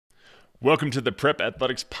Welcome to the Prep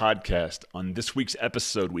Athletics Podcast. On this week's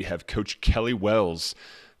episode, we have Coach Kelly Wells,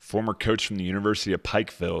 former coach from the University of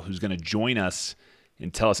Pikeville, who's going to join us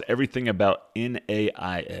and tell us everything about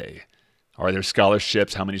NAIA. Are there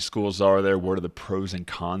scholarships? How many schools are there? What are the pros and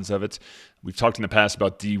cons of it? We've talked in the past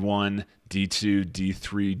about D1, D2,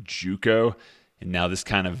 D3, JUCO, and now this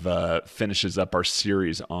kind of finishes up our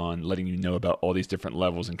series on letting you know about all these different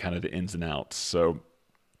levels and kind of the ins and outs. So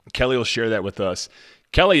Kelly will share that with us.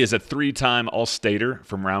 Kelly is a three-time All-Stater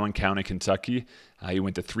from Rowan County, Kentucky. He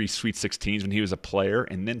went to 3 Sweet 16s when he was a player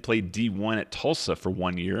and then played D1 at Tulsa for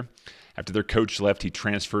 1 year. After their coach left, he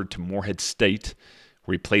transferred to Morehead State,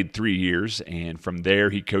 where he played 3 years. And from there,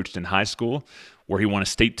 he coached in high school, where he won a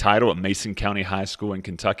state title at Mason County High School in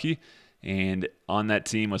Kentucky. And on that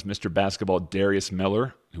team was Mr. Basketball Darius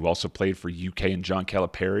Miller, who also played for UK and John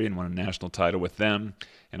Calipari and won a national title with them,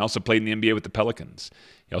 and also played in the NBA with the Pelicans.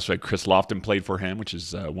 He also had Chris Lofton played for him, which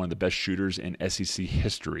is one of the best shooters in SEC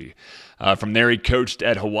history. From there, he coached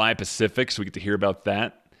at Hawaii Pacific, so we get to hear about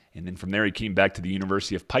that. And then from there, he came back to the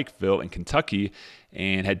University of Pikeville in Kentucky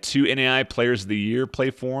and had 2 NAIA Players of the Year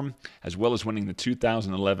play for him, as well as winning the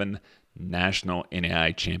 2011 National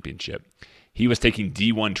NAIA Championship. He was taking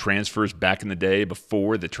D1 transfers back in the day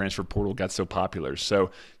before the transfer portal got so popular.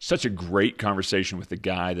 So such a great conversation with a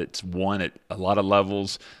guy that's won at a lot of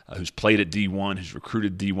levels, who's played at D1, who's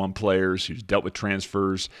recruited D1 players, who's dealt with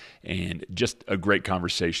transfers, and just a great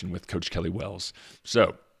conversation with Coach Kelly Wells.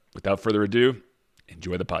 So without further ado,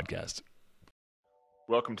 enjoy the podcast.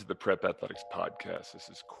 Welcome to the Prep Athletics Podcast. This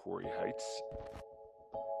is Corey Heights.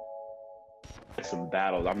 Some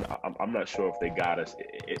battles. I'm not sure if they got us.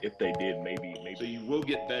 If they did, maybe. So you will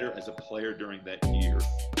get better as a player during that year.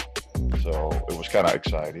 So it was kind of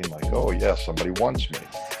exciting. Like, oh yes, somebody wants me.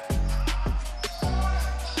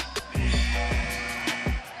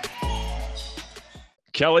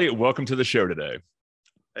 Kelly, welcome to the show today.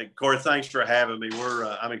 Hey, Corey, thanks for having me.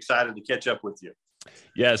 I'm excited to catch up with you.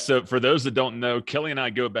 Yeah. So for those that don't know, Kelly and I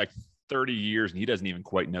go back 30 years, and he doesn't even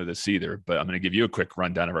quite know this either. But I'm going to give you a quick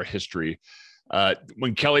rundown of our history.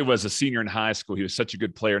 When Kelly was a senior in high school, he was such a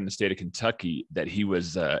good player in the state of Kentucky that he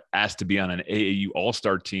was asked to be on an AAU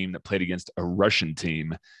all-star team that played against a Russian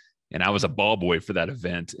team. And I was a ball boy for that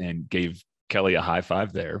event and gave Kelly a high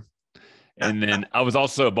five there. And then I was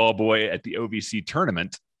also a ball boy at the OVC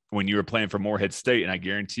tournament when you were playing for Morehead State. And I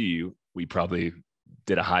guarantee you, we probably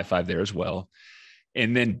did a high five there as well.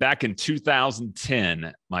 And then back in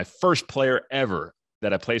 2010, my first player ever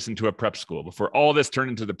that I placed into a prep school, before all this turned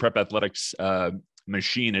into the prep athletics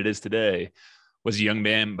machine it is today, was a young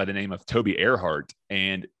man by the name of Toby Earhart.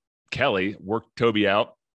 And Kelly worked Toby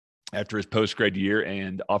out after his post-grad year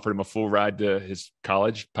and offered him a full ride to his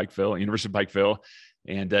college, Pikeville, University of Pikeville.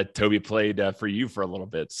 And Toby played for you for a little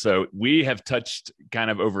bit. So we have touched kind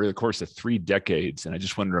of over the course of 3 decades. And I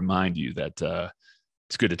just wanted to remind you that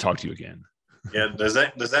it's good to talk to you again. Yeah. Does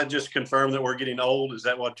that just confirm that we're getting old? Is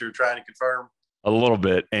that what you're trying to confirm? A little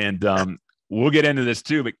bit. And we'll get into this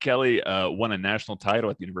too, but Kelly won a national title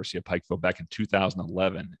at the University of Pikeville back in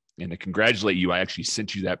 2011. And to congratulate you, I actually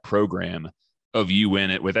sent you that program of you in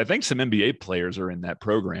it with, I think some NBA players are in that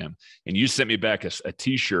program. And you sent me back a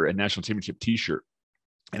t-shirt, a national championship t-shirt.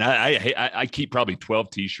 And I keep probably 12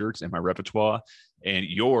 t-shirts in my repertoire. And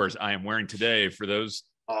yours I am wearing today. For those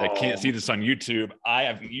that can't see this on YouTube, I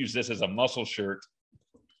have used this as a muscle shirt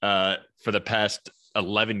for the past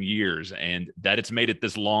 11 years, and that it's made it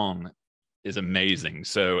this long is amazing.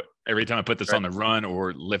 So every time I put this on the run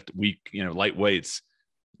or lift light weights,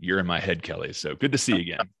 you're in my head, Kelly. So good to see you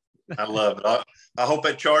again. I love it. I hope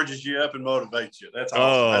it charges you up and motivates you. That's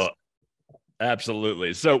awesome.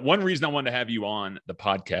 Absolutely. So one reason I wanted to have you on the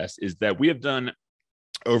podcast is that we have done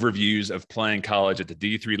overviews of playing college at the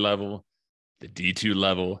D3 level, the D2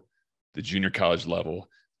 level, the junior college level.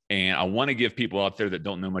 And I want to give people out there that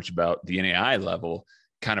don't know much about the NAIA level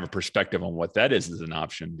kind of a perspective on what that is as an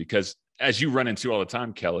option. Because as you run into all the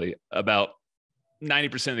time, Kelly, about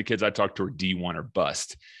 90% of the kids I talk to are D1 or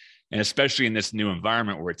bust. And especially in this new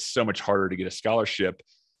environment where it's so much harder to get a scholarship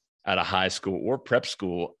at a high school or prep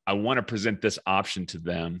school, I want to present this option to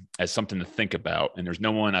them as something to think about. And there's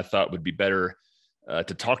no one I thought would be better to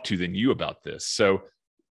talk to than you about this. So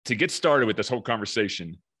to get started with this whole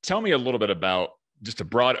conversation, tell me a little bit about just a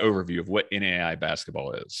broad overview of what NAIA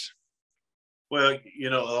basketball is. Well,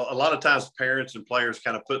 a lot of times parents and players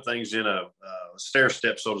kind of put things in a stair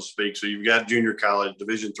step, so to speak. So you've got junior college,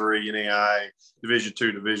 Division III, NAIA, Division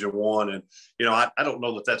II, Division I. And, I don't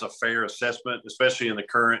know that that's a fair assessment, especially in the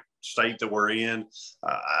current state that we're in.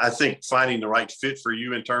 I think finding the right fit for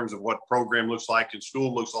you in terms of what program looks like and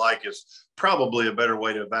school looks like is probably a better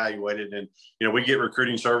way to evaluate it. And, we get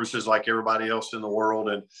recruiting services like everybody else in the world.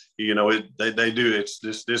 And, they do. It's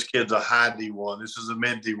this kid's a high D1. This is a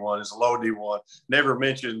mid D1. It's a low D1. Never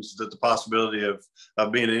mentions that the possibility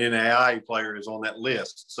of being an NAIA player is on that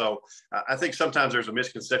list. So I think sometimes there's a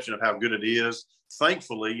misconception of how good it is.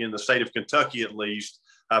 Thankfully, in the state of Kentucky, at least,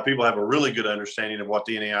 people have a really good understanding of what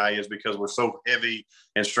the NAIA is because we're so heavy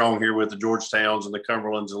and strong here with the Georgetowns and the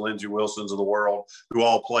Cumberlands and Lindsey Wilsons of the world who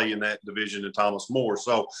all play in that division and Thomas More.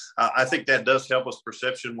 So I think that does help us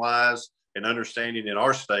perception-wise and understanding in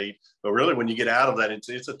our state. But really, when you get out of that,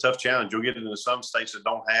 it's a tough challenge. You'll get into some states that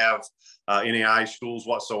don't have NAIA schools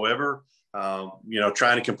whatsoever.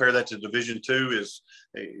 Trying to compare that to Division II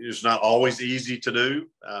is not always easy to do.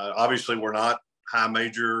 Obviously, we're not high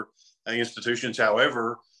major institutions.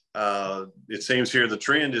 However, it seems here the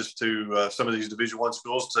trend is to some of these Division I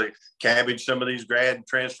schools to cabbage some of these grad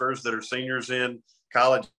transfers that are seniors in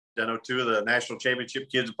college. I know two of the national championship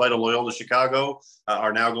kids who played at Loyola Chicago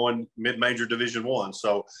are now going mid-major Division I.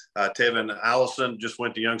 So Tevin Allison just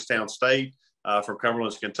went to Youngstown State from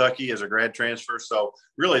Cumberland, Kentucky as a grad transfer. So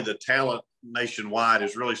really the talent nationwide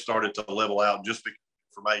has really started to level out just because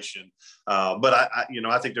information. But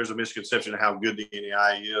I think there's a misconception of how good the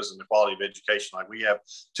NAIA is and the quality of education. Like we have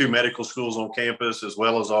 2 medical schools on campus as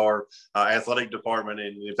well as our athletic department.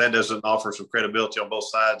 And if that doesn't offer some credibility on both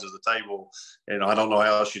sides of the table, I don't know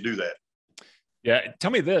how else you do that. Yeah.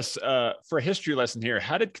 Tell me this, for a history lesson here,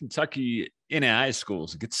 how did Kentucky NAIA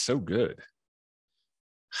schools get so good?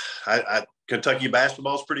 Kentucky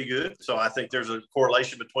basketball is pretty good. So I think there's a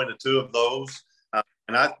correlation between the two of those.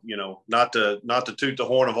 And not to toot the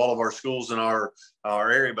horn of all of our schools in our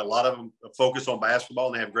area, but a lot of them focus on basketball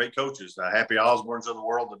and they have great coaches. Happy Osborne's of the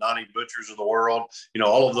world, the Donnie Butchers of the world.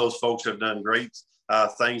 All of those folks have done great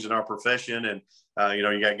things in our profession. And,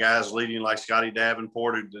 you got guys leading like Scotty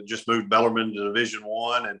Davenport who just moved Bellarmine to Division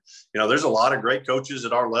I. And, there's a lot of great coaches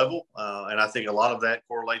at our level. And I think a lot of that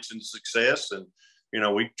correlates into success. And,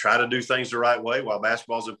 we try to do things the right way. While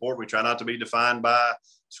basketball is important, we try not to be defined by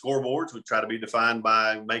scoreboards. We try to be defined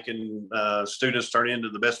by making students turn into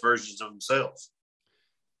the best versions of themselves.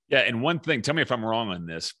 Yeah. And one thing, tell me if I'm wrong on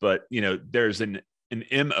this, but, there's an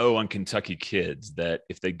MO on Kentucky kids that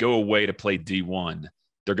if they go away to play D1,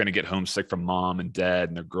 they're going to get homesick from mom and dad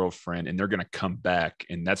and their girlfriend, and they're going to come back.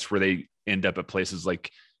 And that's where they end up at places like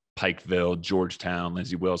Pikeville, Georgetown,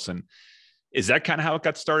 Lindsey Wilson. Is that kind of how it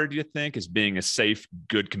got started, do you think, as being a safe,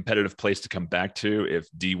 good, competitive place to come back to if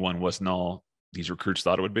D1 wasn't all these recruits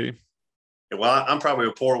thought it would be? Well, I'm probably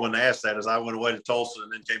a poor one to ask that, as I went away to Tulsa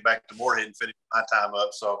and then came back to Morehead and finished my time up.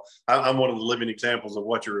 So I'm one of the living examples of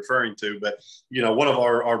what you're referring to. But, one of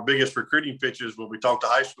our biggest recruiting pitches when we talk to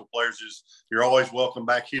high school players is you're always welcome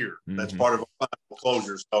back here. Mm-hmm. That's part of our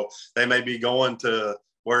closure. So they may be going to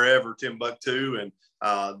wherever, Timbuktu, and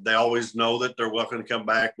they always know that they're welcome to come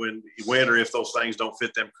back when or if those things don't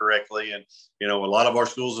fit them correctly. And, a lot of our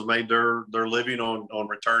schools have made their living on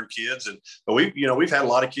return kids. But we've had a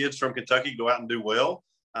lot of kids from Kentucky go out and do well.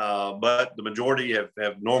 But the majority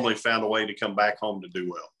have normally found a way to come back home to do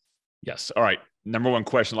well. Yes. All right. Number one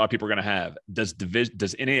question a lot of people are going to have, does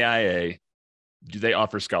NAIA, do they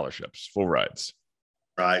offer scholarships, full rides?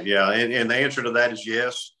 Right. Yeah. And the answer to that is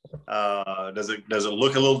yes. Does it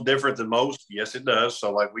look a little different than most? Yes, it does.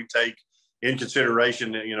 So like we take in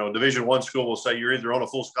consideration, Division I school will say you're either on a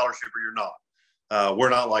full scholarship or you're not. We're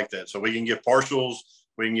not like that. So we can give partials.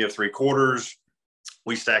 We can give 3/4.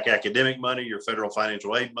 We stack academic money, your federal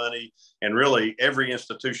financial aid money. And really every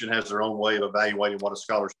institution has their own way of evaluating what a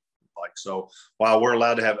scholarship is like. So while we're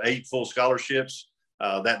allowed to have 8 full scholarships,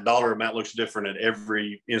 that dollar amount looks different at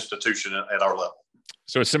every institution at our level.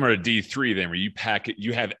 So it's similar to D3 then, where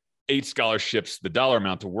you have 8 scholarships, the dollar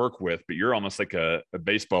amount to work with, but you're almost like a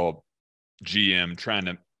baseball GM trying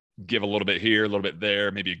to give a little bit here, a little bit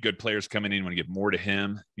there. Maybe a good player's coming in, you want to give more to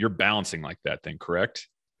him. You're balancing like that then, correct?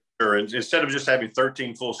 Sure. And instead of just having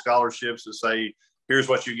 13 full scholarships to say, here's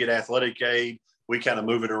what you get athletic aid, we kind of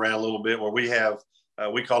move it around a little bit where we have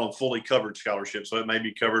we call them fully covered scholarships. So it may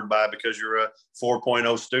be covered by because you're a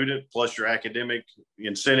 4.0 student plus your academic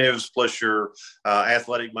incentives plus your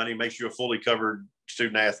athletic money makes you a fully covered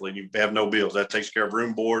student athlete. You have no bills. That takes care of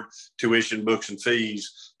room, board, tuition, books, and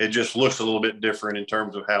fees. It just looks a little bit different in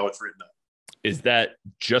terms of how it's written up. Is that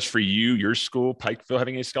just for you, your school, Pikeville,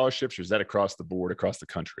 having any scholarships, or is that across the board, across the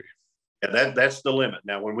country? Yeah, that's the limit.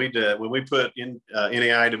 Now, when we put in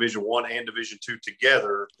NAIA Division I and Division II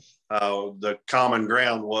together, the common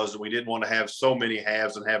ground was that we didn't want to have so many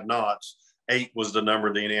haves and have-nots 8 was the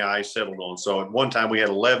number the NAIA settled on. So at one time we had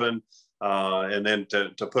 11, and then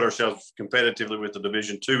to put ourselves competitively with the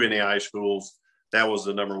Division II NAIA schools, that was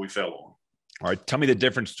the number we fell on. All right. Tell me the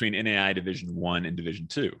difference between NAIA Division I and Division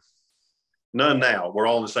II. None now. We're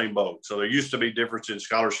all in the same boat. So there used to be difference in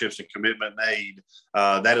scholarships and commitment and aid.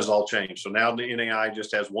 That has all changed. So now the NAIA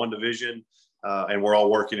just has one division, and we're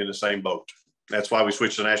all working in the same boat. That's why we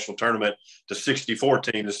switched the national tournament to 64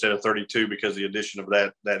 teams instead of 32, because of the addition of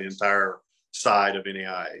that entire side of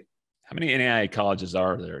NAIA. How many NAIA colleges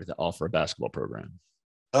are there that offer a basketball program?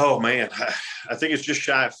 Oh man, I think it's just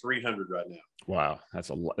shy of 300 right now. Wow, that's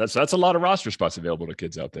a lot. That's a lot of roster spots available to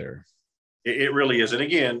kids out there. It really is. And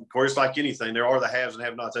again, of course, like anything, there are the haves and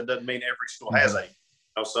have-nots. That doesn't mean every school has a.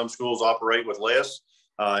 Some schools operate with less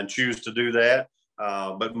and choose to do that.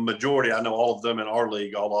 But majority, I know all of them in our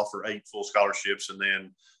league all offer 8 full scholarships, and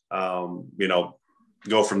then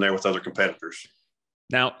go from there with other competitors.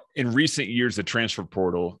 Now, in recent years, the transfer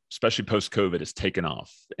portal, especially post-COVID, has taken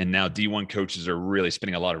off. And now D1 coaches are really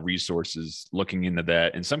spending a lot of resources looking into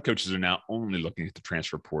that. And some coaches are now only looking at the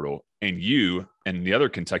transfer portal. And you and the other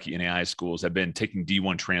Kentucky NAIA schools have been taking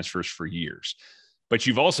D1 transfers for years. But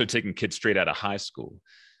you've also taken kids straight out of high school.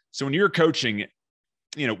 So when you were coaching,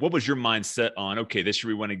 what was your mindset on, okay, this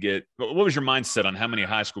year we want to get – what was your mindset on how many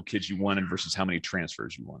high school kids you wanted versus how many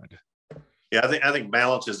transfers you wanted? Yeah, I think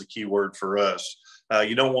balance is the key word for us.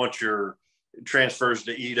 You don't want your transfers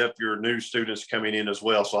to eat up your new students coming in as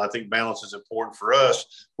well. So I think balance is important for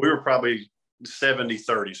us. We were probably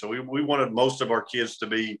 70-30. So we wanted most of our kids to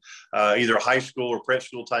be either high school or prep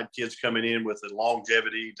school type kids coming in with the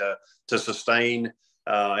longevity to sustain,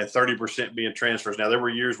 and 30% being transfers. Now, there were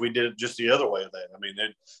years we did it just the other way of that. I mean,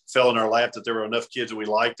 it fell in our lap that there were enough kids that we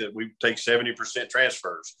liked that we take 70%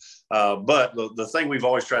 transfers. But the thing we've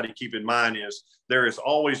always tried to keep in mind is there is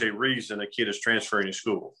always a reason a kid is transferring to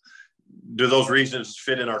school. Do those reasons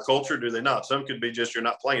fit in our culture? Do they not? Some could be just you're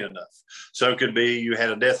not playing enough. Some could be you had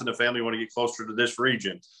a death in the family, you want to get closer to this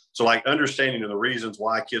region. So like understanding the reasons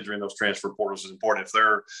why kids are in those transfer portals is important. If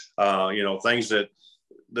they're, things that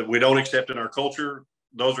we don't accept in our culture,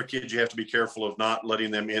 those are kids you have to be careful of not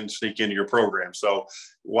letting them sneak into your program. So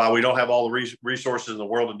while we don't have all the resources in the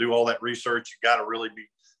world to do all that research, you got to really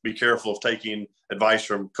be careful of taking advice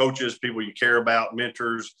from coaches, people you care about,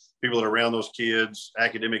 mentors, people that are around those kids,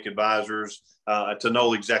 academic advisors, to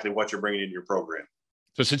know exactly what you're bringing into your program.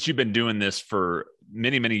 So since you've been doing this for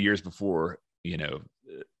many, many years before,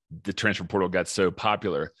 the transfer portal got so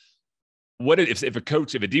popular, if a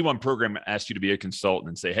D1 program asked you to be a consultant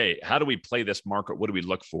and say, hey, how do we play this market? What do we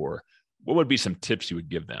look for? What would be some tips you would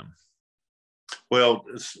give them? Well,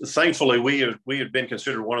 thankfully, we had been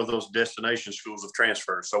considered one of those destination schools of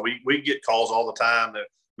transfer. So we get calls all the time that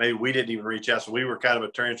maybe we didn't even reach out. So we were kind of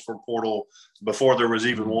a transfer portal before there was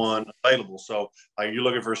even one available. So you're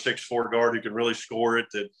looking for a 6'4" guard who can really score it,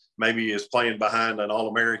 that maybe is playing behind an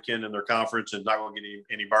All-American in their conference and not going to get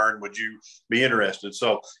any burn. Would you be interested?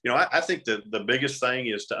 So, I think the biggest thing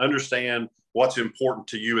is to understand what's important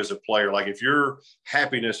to you as a player. Like if your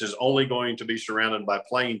happiness is only going to be surrounded by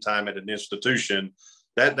playing time at an institution,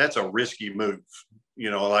 that's a risky move.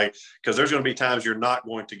 Because there's going to be times you're not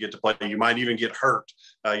going to get to play. You might even get hurt.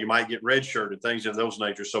 You might get redshirted, things of those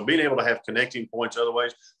nature. So being able to have connecting points other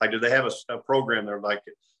ways, like do they have a program there? Like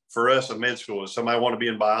for us, a med school, is somebody want to be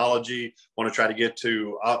in biology, want to try to get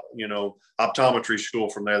to, optometry school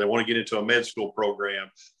from there. They want to get into a med school program.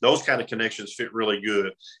 Those kind of connections fit really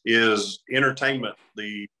good. Is entertainment,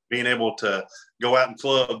 the being able to go out in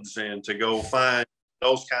clubs and to go find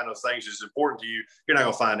those kind of things is important to you. You're not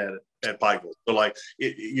going to find that at Pikeville. So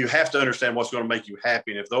you have to understand what's going to make you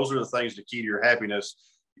happy. And if those are the things that key to your happiness,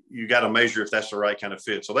 you got to measure if that's the right kind of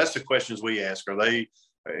fit. So that's the questions we ask.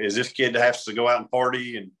 Is this kid that has to go out and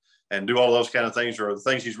party and do all those kind of things, or the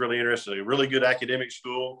things he's really interested in? A really good academic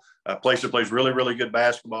school, a place that plays really, really good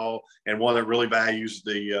basketball, and one that really values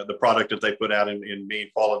the product that they put out in being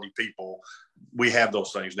quality people. We have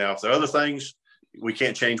those things. Now, if there are other things, we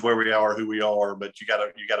can't change where we are, who we are, but you got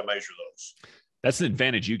to measure those. That's an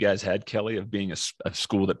advantage you guys had, Kelly, of being a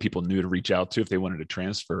school that people knew to reach out to if they wanted to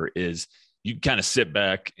transfer, is you kind of sit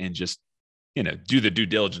back and just, do the due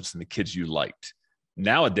diligence in the kids you liked.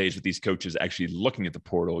 Nowadays, with these coaches actually looking at the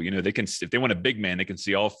portal, they can, if they want a big man, they can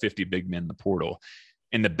see all 50 big men in the portal.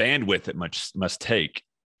 And the bandwidth it must take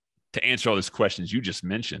to answer all those questions you just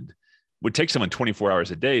mentioned would take someone 24 hours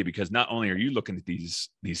a day, because not only are you looking at these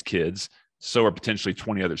kids, so are potentially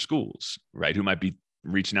 20 other schools, right, who might be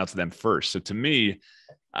reaching out to them first. So to me,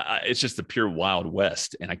 it's just the pure Wild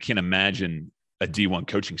West. And I can't imagine a D1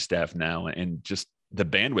 coaching staff now and just the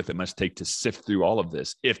bandwidth it must take to sift through all of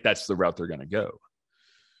this, if that's the route they're going to go.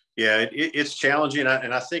 Yeah, it's challenging.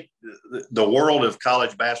 And I think the world of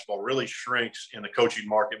college basketball really shrinks in the coaching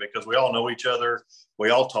market because we all know each other. We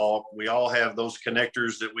all talk. We all have those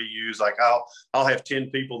connectors that we use. Like I'll have 10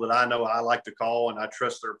 people that I know I like to call and I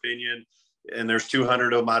trust their opinion. And there's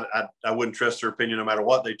 200 of them. I wouldn't trust their opinion no matter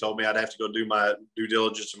what they told me. I'd have to go do my due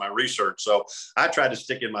diligence and my research. So I try to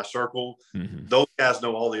stick in my circle. Mm-hmm. Those guys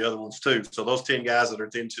know all the other ones too. So those 10 guys that are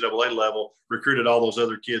at the NCAA level recruited all those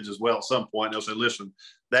other kids as well at some point. They'll say, listen,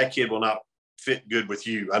 that kid will not fit good with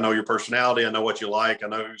you. I know your personality. I know what you like. I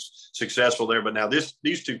know who's successful there. But now these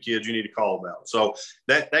two kids you need to call about. So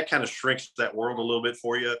that kind of shrinks that world a little bit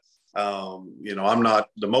for you. I'm not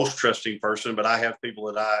the most trusting person, but I have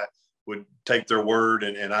people that I would take their word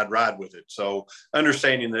and I'd ride with it. So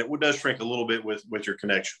understanding that it does shrink a little bit with your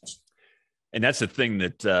connections. And that's the thing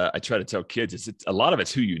that I try to tell kids is a lot of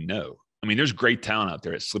it's who you know. I mean, there's great talent out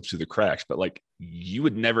there. It slips through the cracks, but like you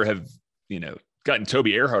would never have, gotten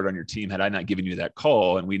Toby Earhart on your team had I not given you that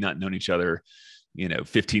call and we'd not known each other,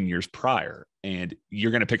 15 years prior. And you're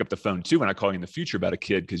going to pick up the phone too when I call you in the future about a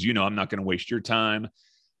kid because I'm not going to waste your time.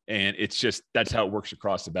 And it's just that's how it works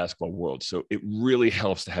across the basketball world. So it really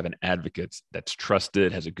helps to have an advocate that's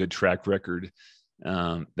trusted, has a good track record,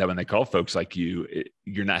 that when they call folks like you,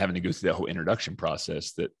 you're not having to go through that whole introduction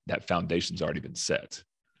process, that foundation's already been set.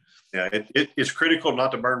 Yeah, it's critical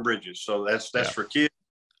not to burn bridges. So that's for kids,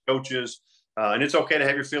 coaches, and it's okay to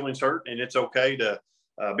have your feelings hurt, and it's okay to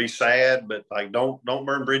be sad, but like don't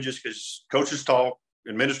burn bridges because coaches talk,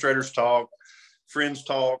 administrators talk, friends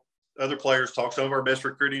talk, other players talk. Some of our best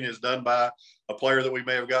recruiting is done by a player that we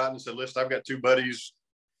may have gotten and said, listen, I've got two buddies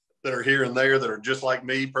that are here and there that are just like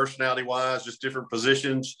me, personality wise, just different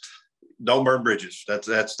positions. Don't burn bridges. That's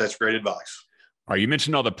great advice. All right. You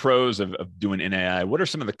mentioned all the pros of doing NAIA. What are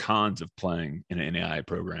some of the cons of playing in an NAIA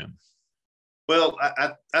program? Well,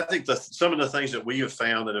 I think some of the things that we have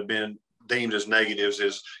found that have been deemed as negatives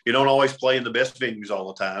is you don't always play in the best venues all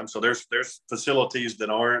the time. So there's facilities that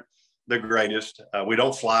aren't the greatest. We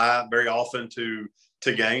don't fly very often to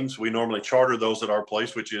games. We normally charter those at our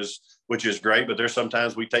place, which is great, but there's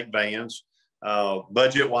sometimes we take vans.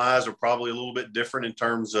 Budget wise are probably a little bit different in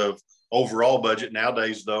terms of overall budget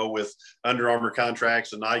nowadays, though, with Under Armour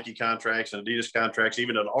contracts and Nike contracts and Adidas contracts,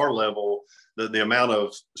 even at our level, the amount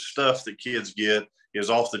of stuff that kids get is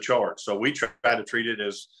off the chart. So we try to treat it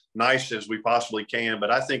as nice as we possibly can.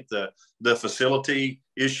 But I think the facility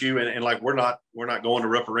issue and like we're not going to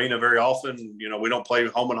Rupp Arena very often. We don't play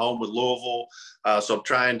home and home with Louisville. So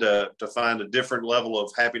trying to find a different level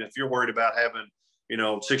of happiness. If you're worried about having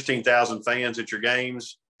 16,000 fans at your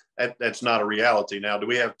games, that's not a reality. Now, do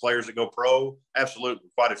we have players that go pro? Absolutely,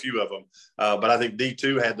 quite a few of them. But I think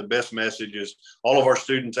D2 had the best messages. All of our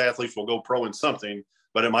students, athletes will go pro in something,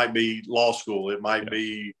 but it might be law school. It might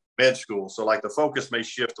be med school. So like the focus may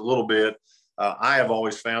shift a little bit. I have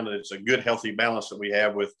always found that it's a good, healthy balance that we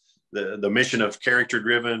have with the mission of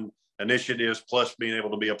character-driven initiatives plus being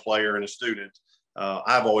able to be a player and a student.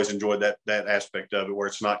 I've always enjoyed that aspect of it where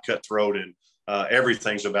it's not cutthroat and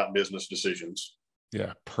everything's about business decisions.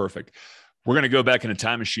 Yeah, perfect. We're going to go back in a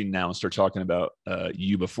time machine now and start talking about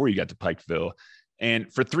you before you got to Pikeville.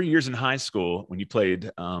 And for 3 years in high school, when you played,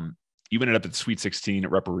 you ended up at the Sweet 16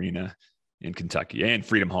 at Rupp Arena in Kentucky and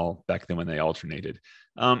Freedom Hall back then when they alternated.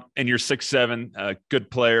 And you're 6'7", good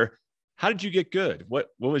player. How did you get good? What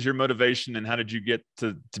was your motivation and how did you get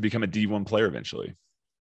to become a D1 player eventually?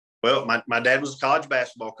 Well, my dad was a college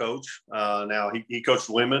basketball coach. Now he coached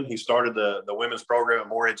women. He started the women's program at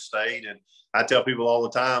Morehead State. And I tell people all the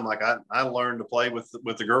time, like I learned to play with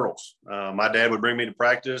the girls. My dad would bring me to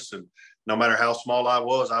practice, and no matter how small I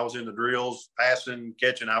was in the drills, passing,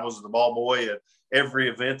 catching. I was the ball boy at every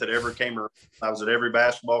event that ever came around. I was at every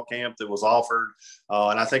basketball camp that was offered.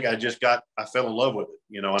 And I think I fell in love with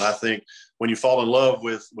it, and I think when you fall in love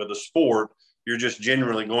with a sport, you're just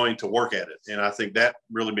genuinely going to work at it. And I think that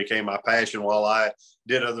really became my passion while I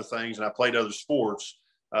did other things and I played other sports.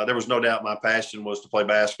 There was no doubt my passion was to play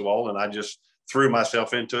basketball, and I just threw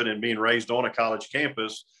myself into it. And being raised on a college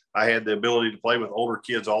campus, I had the ability to play with older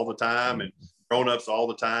kids all the time and grown-ups all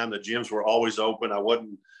the time. The gyms were always open. I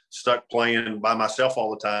wasn't stuck playing by myself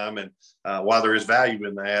all the time. And while there is value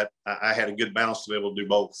in that, I had a good balance to be able to do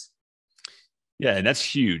both. Yeah, and that's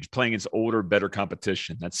huge. Playing against older, better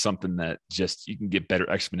competition. That's something that just you can get better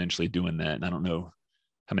exponentially doing that. And I don't know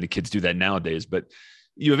how many kids do that nowadays, but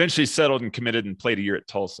you eventually settled and committed and played a year at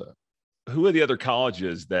Tulsa. Who are the other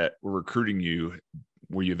colleges that were recruiting you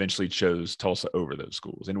where you eventually chose Tulsa over those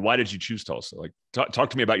schools? And why did you choose Tulsa? Like, talk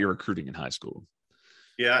to me about your recruiting in high school.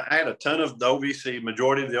 Yeah, I had a ton of the OVC.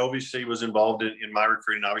 Majority of the OVC was involved in my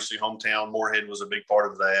recruiting. Obviously, hometown Morehead was a big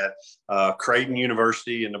part of that. Creighton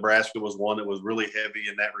University in Nebraska was one that was really heavy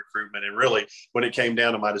in that recruitment. And really, when it came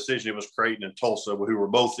down to my decision, it was Creighton and Tulsa, who were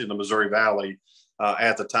both in the Missouri Valley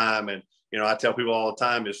at the time. And I tell people all the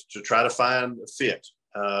time is to try to find a fit.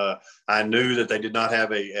 I knew that they did not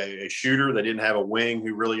have a shooter. They didn't have a wing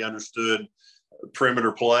who really understood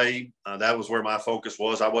perimeter play. That was where my focus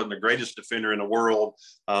was. I wasn't the greatest defender in the world.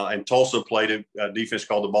 And Tulsa played a defense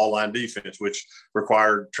called the ball line defense, which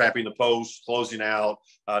required trapping the post, closing out,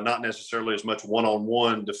 not necessarily as much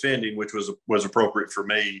one-on-one defending, which was appropriate for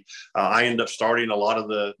me. I ended up starting a lot of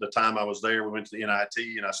the time I was there. We went to the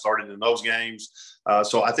NIT and I started in those games.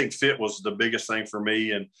 So I think fit was the biggest thing for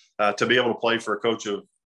me. And to be able to play for a coach of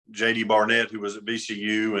J.D. Barnett, who was at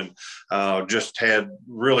VCU and just had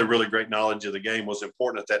really, really great knowledge of the game, was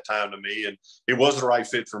important at that time to me. And it was the right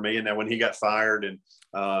fit for me. And then when he got fired and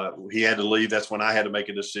he had to leave, that's when I had to make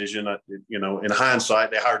a decision. In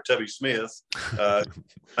hindsight, they hired Tubby Smith.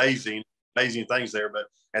 Amazing things there. But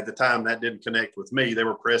at the time, that didn't connect with me. They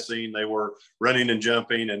were pressing, they were running and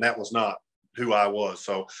jumping, and that was not who I was.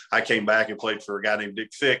 So I came back and played for a guy named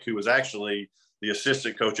Dick Fick, who was actually the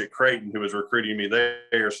assistant coach at Creighton, who was recruiting me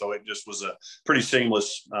there. So it just was a pretty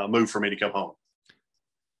seamless move for me to come home.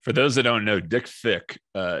 For those that don't know, Dick Fick,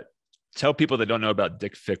 tell people that don't know about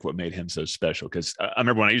Dick Fick what made him so special. Because I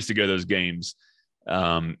remember when I used to go to those games,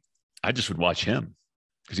 I just would watch him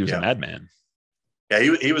because he was a madman.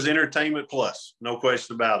 Yeah, he was entertainment plus, no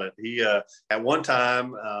question about it. He at one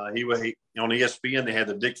time he on ESPN, they had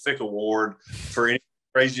the Dick Fick Award for any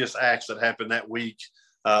craziest acts that happened that week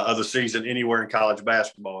of the season anywhere in college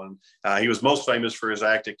basketball. And he was most famous for his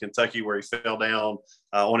act at Kentucky, where he fell down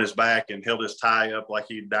on his back and held his tie up like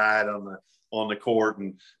he died on the court.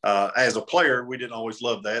 And as a player, we didn't always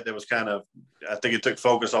love that. That was kind of, I think it took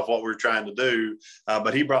focus off what we were trying to do.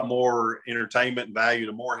 But he brought more entertainment and value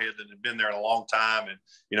to Morehead than had been there in a long time. And,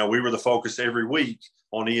 we were the focus every week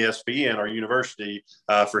on ESPN, our university,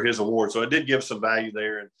 for his award. So it did give some value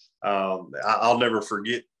there. And I'll never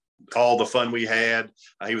forget all the fun we had.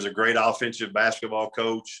 He was a great offensive basketball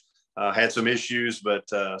coach, had some issues, but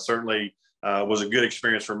certainly was a good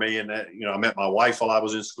experience for me. And that, I met my wife while I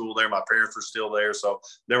was in school there. My parents were still there. So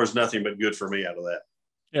there was nothing but good for me out of that.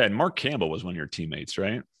 Yeah. And Mark Campbell was one of your teammates,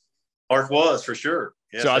 right? Mark was, for sure.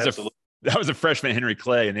 Yes, so that was a freshman, Henry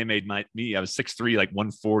Clay, and they made me. I was 6'3", like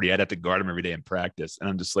 140. I'd have to guard him every day in practice. And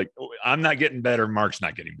I'm just like, I'm not getting better. Mark's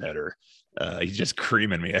not getting better. He's just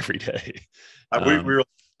creaming me every day.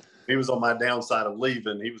 He was on my downside of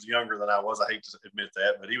leaving. He was younger than I was. I hate to admit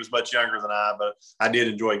that, but he was much younger than I, but I did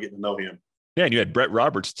enjoy getting to know him. Yeah, and you had Brett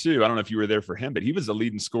Roberts too. I don't know if you were there for him, but he was the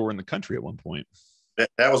leading scorer in the country at one point.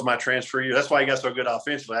 That was my transfer year. That's why he got so good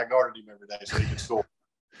offensively. I guarded him every day so he could score.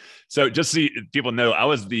 So just so people know,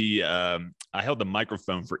 I held the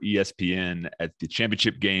microphone for ESPN at the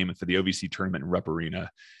championship game for the OVC tournament in Rupp Arena.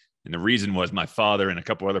 And the reason was my father and a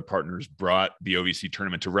couple other partners brought the OVC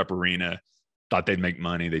tournament to Rupp Arena, thought they'd make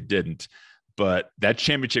money. They didn't. But that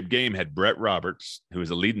championship game had Brett Roberts, who was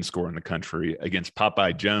the leading scorer in the country, against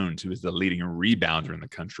Popeye Jones, who was the leading rebounder in the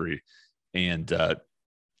country. And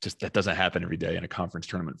just that doesn't happen every day in a conference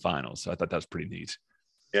tournament final. So I thought that was pretty neat.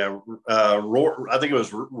 Yeah. I think it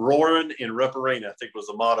was roaring in Rupp Arena, I think was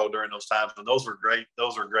the motto during those times. And those were great.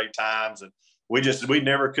 Those were great times. And we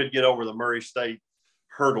never could get over the Murray State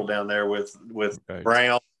hurdle down there with right.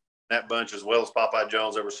 Brown, that bunch, as well as Popeye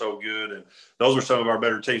Jones. They were so good. And those were some of our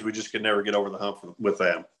better teams. We just could never get over the hump with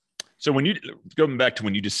them. So going back to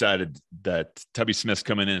when you decided that Tubby Smith's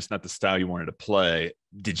coming in, it's not the style you wanted to play,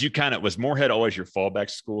 was Morehead always your fallback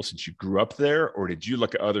school since you grew up there, or did you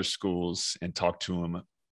look at other schools and talk to them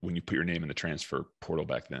when you put your name in the transfer portal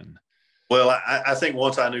back then? Well, I think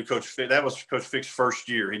once I knew Coach Fick, that was Coach Fick's first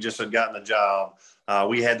year. He just had gotten the job.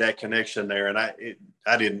 We had that connection there, and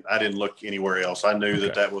I didn't look anywhere else. I knew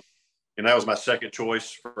that was, and that was my second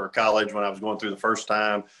choice for college when I was going through the first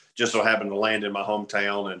time. Just so happened to land in my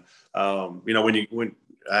hometown, and when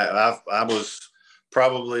I was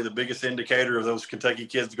probably the biggest indicator of those Kentucky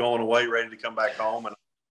kids going away, ready to come back home, and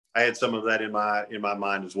I had some of that in my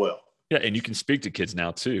mind as well. Yeah, and you can speak to kids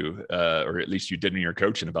now too, or at least you did when you were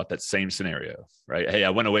coaching, about that same scenario, right? Hey, I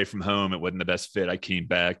went away from home. It wasn't the best fit. I came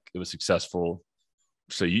back. It was successful.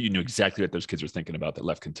 So you knew exactly what those kids were thinking about that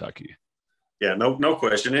left Kentucky. Yeah, no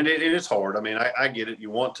question. And it's hard. I mean, I get it. You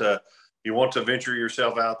want to venture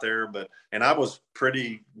yourself out there, and I was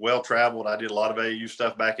pretty well traveled. I did a lot of AAU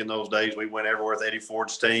stuff back in those days. We went everywhere with Eddie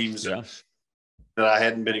Ford's teams. Yeah. that I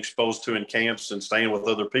hadn't been exposed to in camps and staying with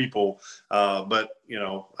other people. But,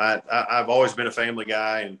 I've always been a family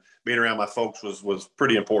guy, and being around my folks was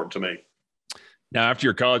pretty important to me. Now, after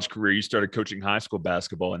your college career, you started coaching high school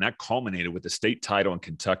basketball, and that culminated with the state title in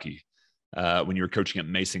Kentucky when you were coaching at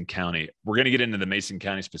Mason County. We're going to get into the Mason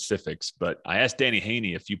County specifics, but I asked Danny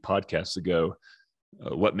Haney a few podcasts ago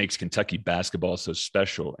what makes Kentucky basketball so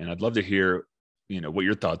special, and I'd love to hear what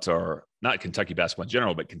your thoughts are, not Kentucky basketball in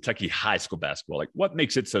general, but Kentucky high school basketball. Like, what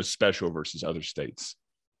makes it so special versus other states?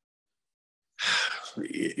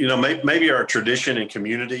 Maybe our tradition and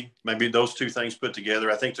community, maybe those two things put together.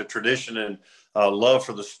 I think the tradition and love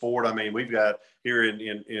for the sport. I mean, we've got here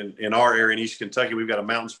in our area in East Kentucky, we've got a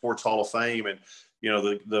Mountain Sports Hall of Fame, and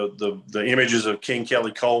the images of King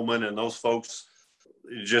Kelly Coleman and those folks,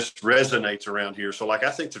 it just resonates around here. So I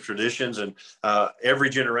think the traditions, and every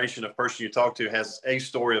generation of person you talk to has a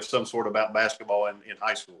story of some sort about basketball in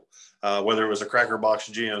high school, whether it was a cracker box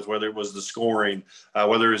gyms, whether it was the scoring,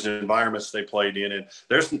 whether it was the environments they played in. And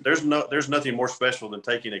there's nothing more special than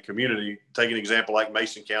taking a community, taking an example like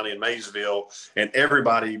Mason County and Maysville, and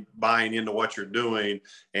everybody buying into what you're doing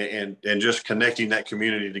and just connecting that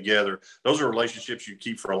community together. Those are relationships you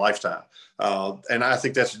keep for a lifetime. And I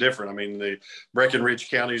think that's different. I mean, the Breckenridge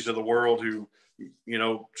counties of the world who,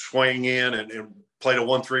 swing in and played a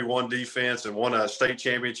 1-3-1 defense and won a state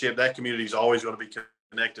championship, that community is always going to be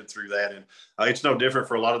connected through that. And it's no different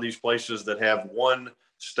for a lot of these places that have one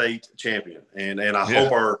state champion. And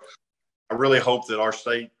I really hope that our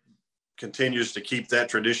state continues to keep that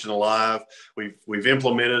tradition alive. We've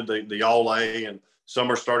implemented the All A, and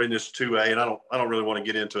some are starting this 2A, and I don't really want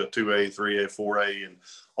to get into a 2A, 3A, 4A, and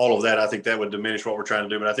all of that. I think that would diminish what we're trying to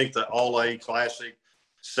do. But I think the All A Classic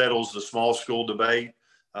settles the small school debate,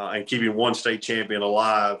 and keeping one state champion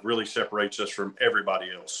alive really separates us from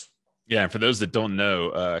everybody else. Yeah, and for those that don't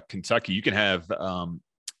know, Kentucky, you can have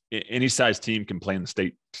any size team can play in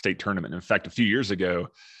the state tournament. In fact, a few years ago,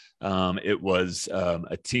 it was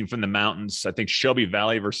a team from the mountains. I think Shelby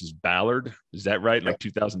Valley versus Ballard. Is that right? Like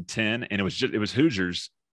 2010, and it was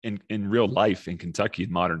Hoosiers in real life in Kentucky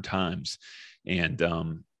in modern times, and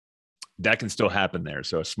that can still happen there.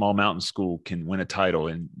 So a small mountain school can win a title,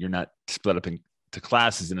 and you're not split up into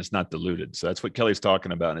classes, and it's not diluted. So that's what Kelly's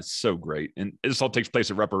talking about, and it's so great. And this all takes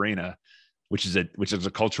place at Rupp Arena, which is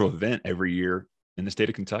a cultural event every year in the state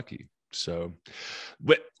of Kentucky. So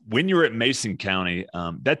when you were at Mason County,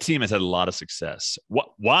 that team has had a lot of success.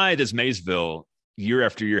 Why does Maysville year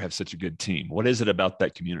after year have such a good team? What is it about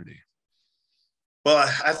that community? Well,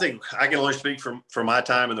 I think I can only speak from my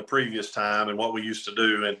time and the previous time and what we used to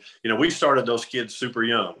do. And, we started those kids super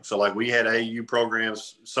young. So we had AAU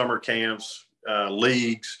programs, summer camps,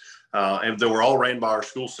 leagues, and they were all ran by our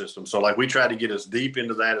school system. So we tried to get as deep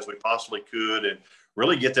into that as we possibly could, and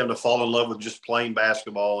really get them to fall in love with just playing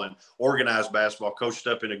basketball and organized basketball, coached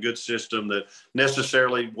up in a good system that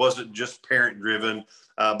necessarily wasn't just parent driven,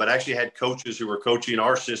 but actually had coaches who were coaching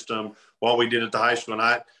our system while we did at the high school.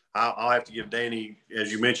 And I'll have to give Danny,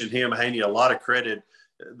 as you mentioned him, Haney, a lot of credit.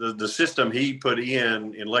 The system he put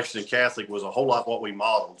in Lexington Catholic was a whole lot what we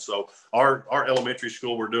modeled. So our elementary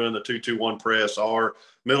school, we're doing the 2-2-1 press. Our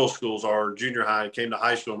middle schools, our junior high came to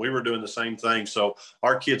high school, and we were doing the same thing. So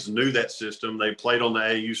our kids knew that system. They played on the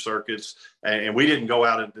AAU circuits, and we didn't go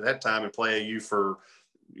out at that time and play AAU for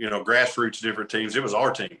grassroots different teams. It was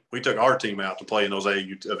our team. We took our team out to play in those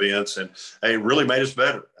AAU events, and it really made us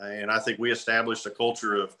better. And I think we established a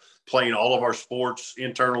culture of playing all of our sports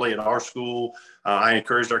internally at our school. I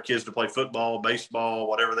encouraged our kids to play football, baseball,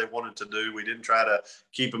 whatever they wanted to do. We didn't try to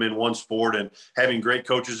keep them in one sport, and having great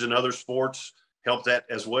coaches in other sports helped that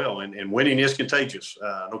as well. And winning is contagious.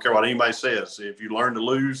 I don't care what anybody says. If you learn to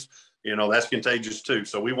lose, that's contagious too.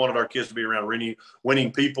 So we wanted our kids to be around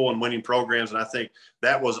winning people and winning programs. And I think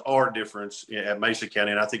that was our difference at Mason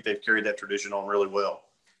County. And I think they've carried that tradition on really well.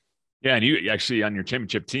 Yeah. And you actually, on your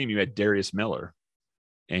championship team, you had Darius Miller,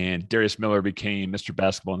 and Darius Miller became Mr.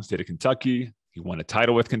 Basketball in the state of Kentucky. He won a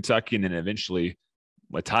title with Kentucky, and then eventually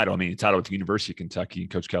a title with the University of Kentucky and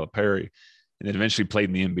Coach Calipari, and then eventually played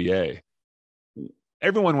in the NBA.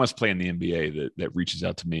 Everyone wants to play in the NBA that reaches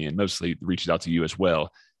out to me, and mostly reaches out to you as well.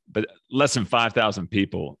 But less than 5,000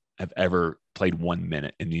 people have ever played 1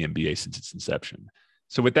 minute in the NBA since its inception.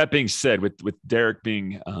 So with that being said, with Darius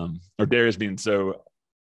being so,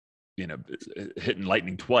 hitting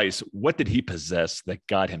lightning twice, what did he possess that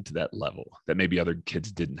got him to that level that maybe other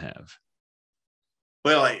kids didn't have?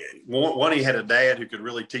 Well, one, he had a dad who could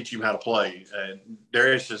really teach him how to play.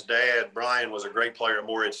 Darius's dad, Brian, was a great player at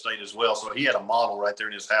Morehead State as well. So he had a model right there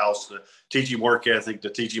in his house to teach him work ethic, to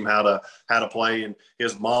teach him how to play. And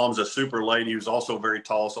his mom's a super lady who's also very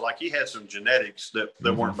tall. So like he had some genetics that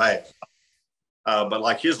weren't bad. But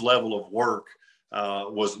like his level of work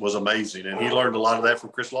was amazing. And he learned a lot of that from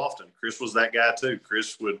Chris Lofton. Chris was that guy too.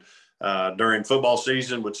 Chris would, during football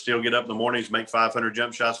season, would still get up in the mornings, make 500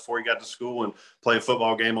 jump shots before he got to school, and play a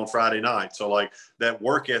football game on Friday night. So like that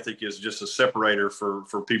work ethic is just a separator for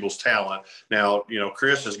people's talent. Now,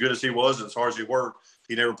 Chris, as good as he was, as hard as he worked,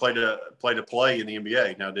 he never played a play in the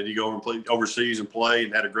NBA. Now, did he go and play overseas and play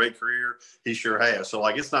and had a great career? He sure has. So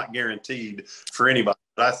like it's not guaranteed for anybody.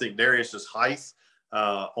 But I think Darius's height,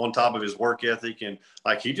 on top of his work ethic, and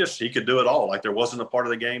like he could do it all. Like there wasn't a part of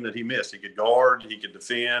the game that he missed. He could guard, he could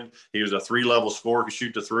defend. He was a 3-level scorer, could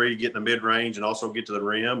shoot the three, get in the mid range, and also get to the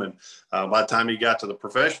rim. And by the time he got to the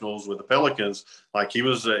professionals with the Pelicans, like he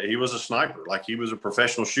was a sniper. Like he was a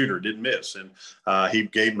professional shooter, didn't miss. And he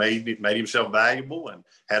made himself valuable and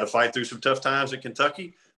had to fight through some tough times at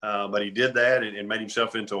Kentucky. But he did that and made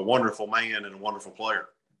himself into a wonderful man and a wonderful player.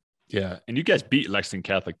 Yeah. And you guys beat Lexington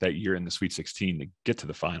Catholic that year in the Sweet 16 to get to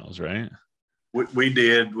the finals, right? We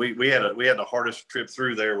did. We had the hardest trip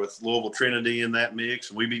through there with Louisville Trinity in that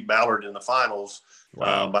mix. We beat Ballard in the finals.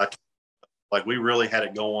 Wow. Like we really had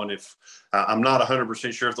it going. If I'm not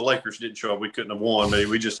 100% sure if the Lakers didn't show up, we couldn't have won. Maybe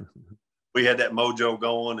we had that mojo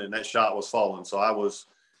going and that shot was falling. So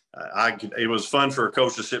it was fun for a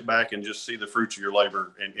coach to sit back and just see the fruits of your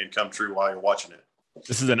labor and come true while you're watching it.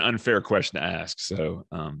 This is an unfair question to ask, so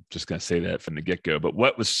just going to say that from the get-go. But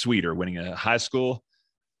what was sweeter, winning a high school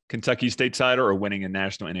Kentucky State title or winning a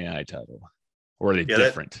national NAIA title? Or are they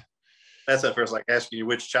different? That's unfair. It's like asking you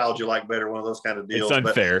which child you like better, one of those kind of deals. It's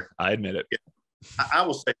unfair. But I admit it. I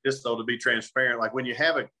will say this, though, to be transparent. Like when you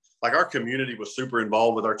have like our community was super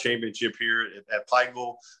involved with our championship here at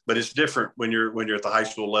Pikeville, but it's different when you're at the high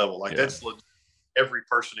school level. Like that's every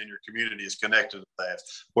person in your community is connected to that.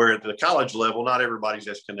 Where at the college level, not everybody's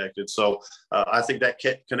as connected. So I think that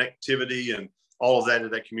connectivity and all of that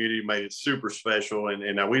in that community made it super special.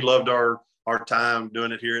 And we loved our time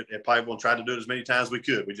doing it here at Pikeville and tried to do it as many times as we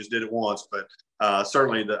could. We just did it once, but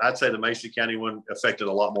certainly I'd say the Mason County one affected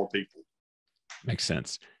a lot more people. Makes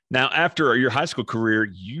sense. Now, after your high school career,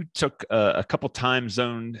 you took a couple time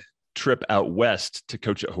zone trip out west to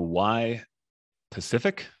coach at Hawaii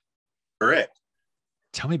Pacific. Correct.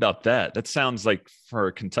 Tell me about that. That sounds like, for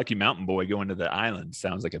a Kentucky mountain boy going to the island,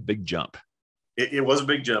 sounds like a big jump. It was a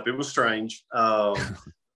big jump. It was strange. To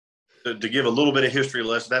give a little bit of history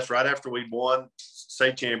lesson, that's right after we won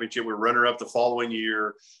state championship. We were runner-up the following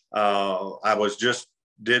year. I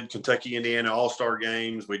did Kentucky, Indiana All-Star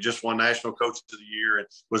games. We just won National Coach of the Year.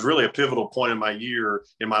 It was really a pivotal point in my year,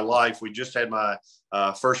 in my life. We just had my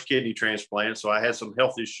first kidney transplant, so I had some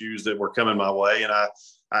health issues that were coming my way, and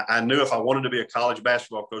I knew if I wanted to be a college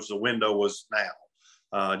basketball coach, the window was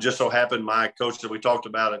now. Just so happened my coach that we talked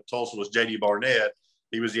about at Tulsa was J.D. Barnett.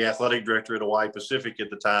 He was the athletic director at Hawaii Pacific at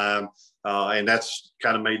the time, and that's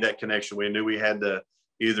kind of made that connection. We knew we had to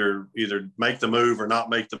either make the move or not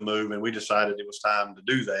make the move, and we decided it was time to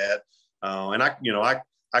do that. And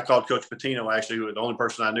I called Coach Patino, actually, who was the only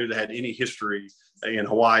person I knew that had any history in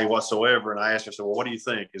Hawaii whatsoever. And I asked him, I said, well, what do you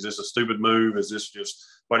think? Is this a stupid move? Is this just,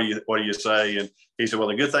 what do you say? And he said, well,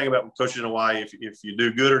 the good thing about coaching in Hawaii, if you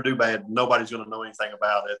do good or do bad, nobody's going to know anything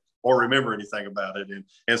about it or remember anything about it.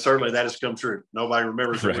 And certainly that has come true. Nobody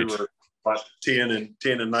remembers that we were like 10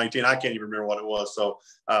 and 19. I can't even remember what it was. So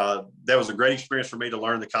that was a great experience for me to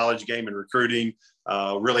learn the college game and recruiting,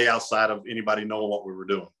 really outside of anybody knowing what we were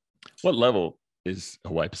doing. What level is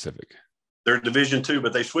Hawaii Pacific? They're Division II,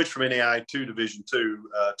 but they switched from NAIA to Division II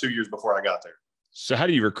 2 years before I got there. So how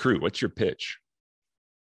do you recruit? What's your pitch?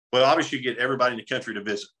 Well, obviously you get everybody in the country to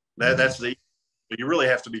visit. That's you really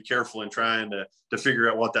have to be careful in trying to figure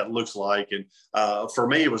out what that looks like. And for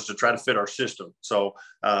me, it was to try to fit our system. So,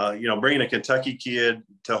 bringing a Kentucky kid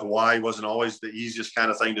to Hawaii wasn't always the easiest kind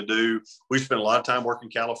of thing to do. We spent a lot of time working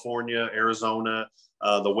California, Arizona.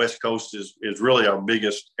 The West Coast is really our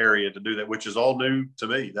biggest area to do that, which is all new to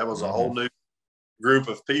me. That was a whole new group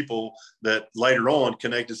of people that later on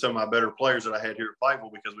connected some of my better players that I had here at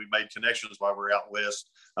Pikeville because we made connections while we were out west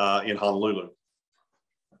in Honolulu.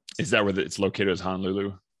 Is that where it's located, as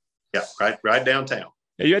Honolulu? Yeah, right downtown.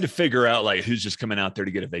 Yeah, you had to figure out like who's just coming out there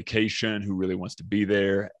to get a vacation, who really wants to be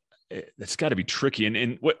there. That's got to be tricky.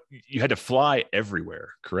 And what, you had to fly everywhere,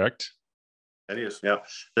 correct? That is, yeah.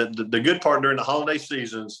 The good part during the holiday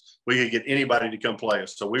seasons, we could get anybody to come play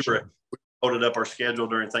us. So we were loaded up our schedule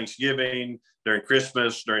during Thanksgiving, during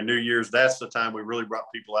Christmas, during New Year's. That's the time we really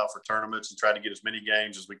brought people out for tournaments and tried to get as many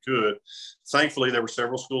games as we could. Thankfully, there were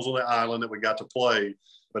several schools on the island that we got to play,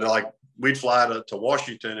 but like we'd fly to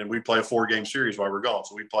Washington and we'd play a 4-game series while we're gone.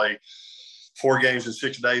 So we play 4 games in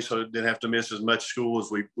 6 days, so didn't have to miss as much school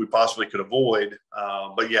as we possibly could avoid.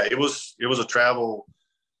 But yeah, it was a travel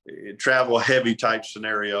heavy type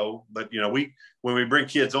scenario. But when we bring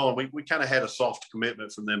kids on, we kind of had a soft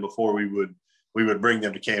commitment from them before we would bring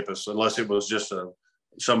them to campus, unless it was just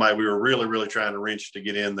somebody we were really, really trying to wrench to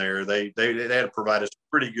get in there. They had to provide us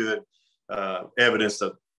pretty good evidence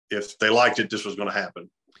that if they liked it, this was going to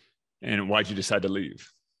happen. And why'd you decide to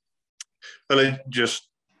leave? Well,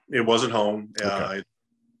 it wasn't home. Okay.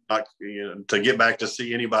 To get back to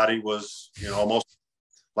see anybody was almost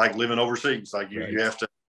like living overseas. Like you have to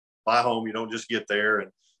fly home. You don't just get there.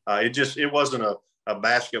 And it wasn't a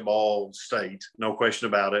basketball state, no question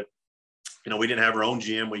about it. We didn't have our own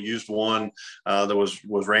gym. We used one that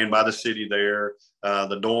was ran by the city there.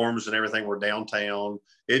 The dorms and everything were downtown.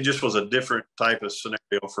 It just was a different type of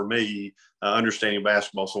scenario for me, understanding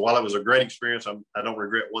basketball. So while it was a great experience, I don't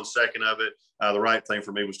regret 1 second of it. The right thing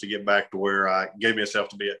for me was to get back to where I gave myself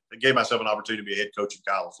an opportunity to be a head coach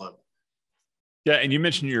at college level. Yeah, and you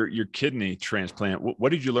mentioned your kidney transplant. What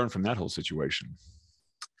did you learn from that whole situation?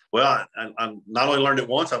 Well, I not only learned it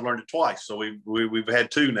once, I've learned it twice. So we've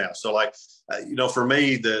had 2 now. So for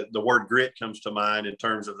me, the word grit comes to mind in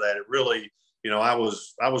terms of that. It really, I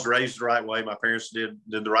was raised the right way. My parents did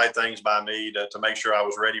the right things by me to make sure I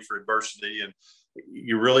was ready for adversity. And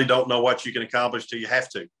you really don't know what you can accomplish till you have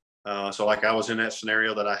to. So I was in that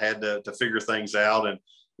scenario that I had to figure things out. And,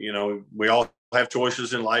 we all have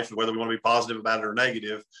choices in life, whether we want to be positive about it or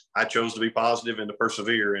negative. I chose to be positive and to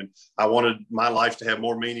persevere. And I wanted my life to have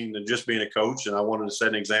more meaning than just being a coach. And I wanted to set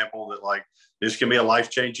an example that this can be a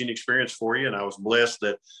life-changing experience for you. And I was blessed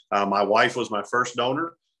that my wife was my first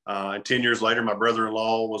donor. And 10 years later, my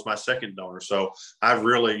brother-in-law was my second donor. So I've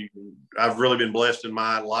really been blessed in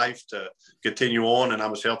my life to continue on. And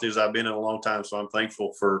I'm as healthy as I've been in a long time. So I'm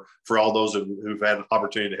thankful for all those who've had an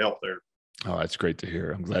opportunity to help there. Oh, that's great to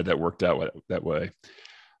hear. I'm glad that worked out that way.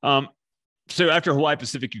 So after Hawaii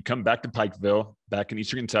Pacific, you come back to Pikeville, back in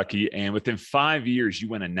Eastern Kentucky, and within 5 years, you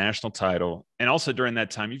win a national title. And also during that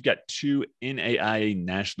time, you've got 2 NAIA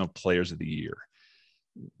National Players of the Year.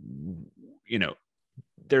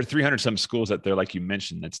 There are 300-some schools out there, like you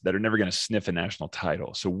mentioned, that are never going to sniff a national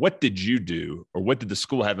title. So what did you do, or what did the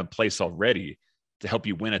school have in place already to help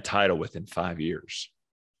you win a title within 5 years?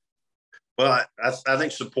 Well, I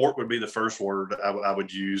think support would be the first word I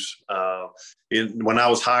would use. When I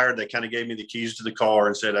was hired, they kind of gave me the keys to the car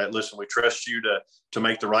and said, listen, we trust you to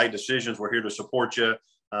make the right decisions. We're here to support you.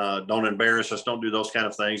 Don't embarrass us. Don't do those kind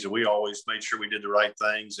of things. And we always made sure we did the right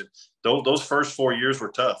things. And those first 4 years were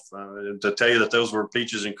tough. To tell you that those were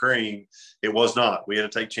peaches and cream, it was not. We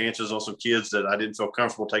had to take chances on some kids that I didn't feel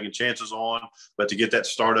comfortable taking chances on. But to get that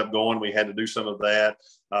startup going, we had to do some of that.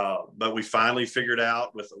 But we finally figured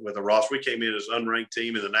out with a roster. We came in as an unranked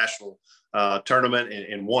team in the national tournament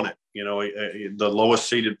and won it. The lowest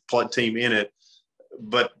seeded team in it.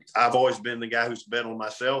 But I've always been the guy who's bet on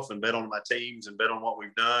myself and bet on my teams and bet on what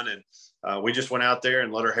we've done. And we just went out there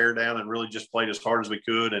and let our hair down and really just played as hard as we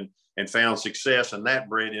could and found success. And that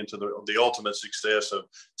bred into the ultimate success of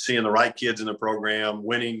seeing the right kids in the program,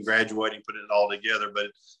 winning, graduating, putting it all together.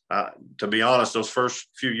 But to be honest, those first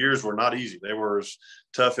few years were not easy. They were as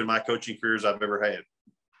tough in my coaching career as I've ever had.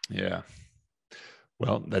 Yeah.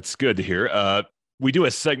 Well, that's good to hear. We do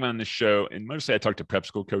a segment on this show, and mostly I talk to prep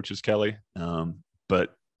school coaches, Kelly.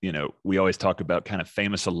 But, we always talk about kind of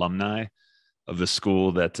famous alumni of the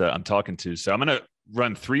school that I'm talking to. So I'm going to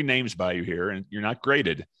run 3 names by you here, and you're not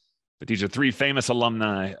graded, but these are 3 famous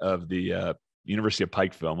alumni of the University of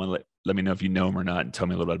Pikeville. I'm going to let me know if you know them or not and tell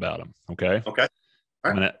me a little bit about them. Okay. Okay.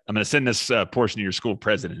 All right. I'm going to send this portion to your school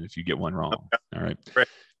president if you get one wrong. Okay. All right. Great.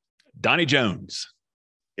 Donnie Jones.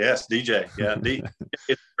 Yes. DJ. Yeah. He's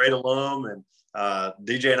a great alum, and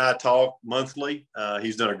DJ and I talk monthly.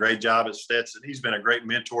 He's done a great job at Stetson. He's been a great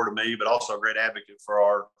mentor to me, but also a great advocate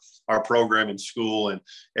for our program in school. And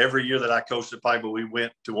every year that I coached at Pikeville, we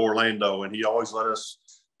went to Orlando, and he always let us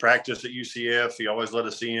practice at UCF. He always let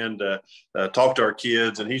us in to talk to our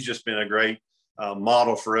kids. And he's just been a great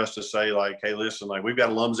model for us to say, hey, listen, we've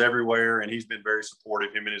got alums everywhere. And he's been very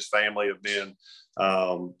supportive. Him and his family have been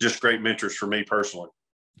just great mentors for me personally.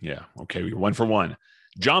 Yeah. Okay. We're 1 for 1.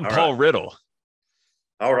 John Paul Riddle.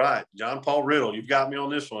 All right. John Paul Riddle. You've got me on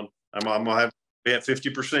this one. I'm going to have to be at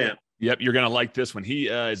 50%. Yep. You're going to like this one. He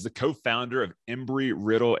is the co-founder of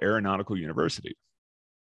Embry-Riddle Aeronautical University.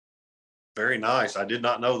 Very nice. I did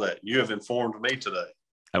not know that. You have informed me today.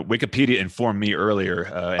 Wikipedia informed me earlier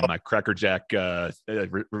in my Crackerjack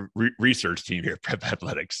research team here at Prep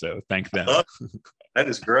Athletics. So thank them. That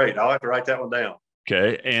is great. I'll have to write that one down.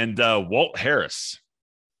 Okay. And Walt Harris.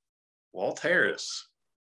 Walt Harris.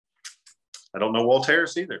 I don't know Walt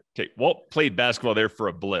Harris either. Okay. Walt played basketball there for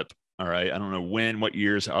a blip. All right. I don't know when, what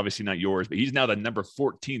years, obviously not yours, but he's now the number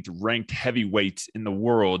 14th ranked heavyweight in the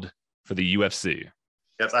world for the UFC.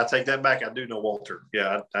 Yes, I take that back. I do know Walter.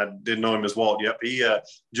 Yeah, I didn't know him as Walt. Yep. He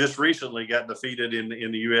just recently got defeated in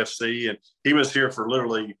the UFC, and he was here for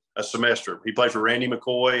literally a semester. He played for Randy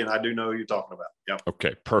McCoy, and I do know who you're talking about. Yep.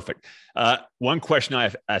 Okay, perfect. One question I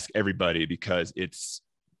have to ask everybody, because it's,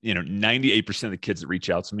 98% of the kids that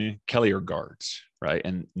reach out to me, Kelly, are guards, right?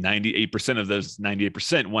 And 98% of those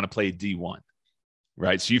 98% want to play D1,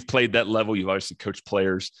 right? So you've played that level. You've obviously coached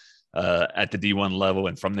players at the D1 level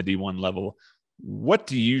and from the D1 level. What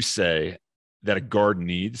do you say that a guard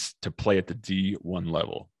needs to play at the D1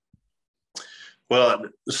 level? Well,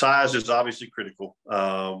 size is obviously critical.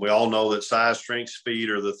 We all know that size, strength, speed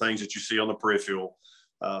are the things that you see on the peripheral.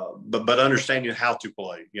 But understanding how to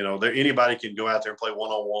play, anybody can go out there and play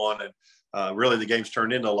one-on-one, and really the game's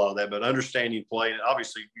turned into a lot of that. But understanding play, and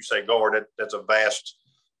obviously you say guard, that's a vast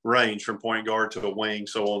range from point guard to a wing,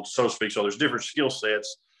 so on, so to speak. So there's different skill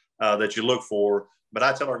sets that you look for. But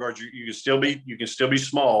I tell our guards, you can still be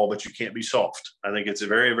small, but you can't be soft. I think it's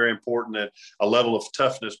very, very important that a level of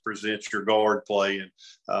toughness presents your guard play. And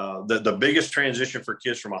the biggest transition for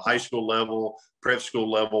kids from a high school level, prep school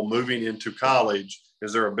level, moving into college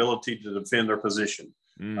is their ability to defend their position.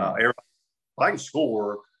 If I can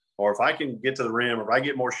score, or if I can get to the rim, or if I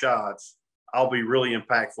get more shots, I'll be really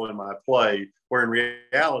impactful in my play. Where in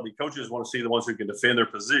reality, coaches want to see the ones who can defend their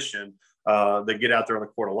position that get out there on the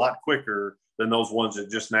court a lot quicker than those ones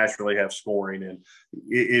that just naturally have scoring. And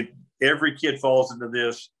every kid falls into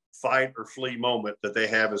this fight or flee moment that they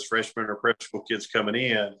have as freshmen or prep school kids coming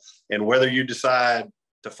in. And whether you decide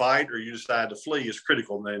to fight or you decide to flee is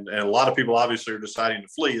critical. And a lot of people obviously are deciding to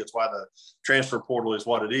flee. That's why the transfer portal is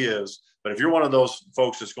what it is. But if you're one of those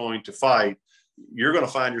folks that's going to fight, you're going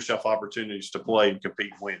to find yourself opportunities to play and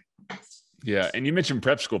compete and win. Yeah. And you mentioned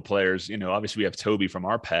prep school players. Obviously we have Toby from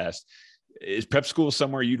our past. Is prep school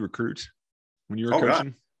somewhere you'd recruit when you were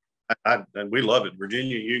coaching? And we love it.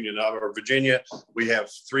 Virginia Union or Virginia, we have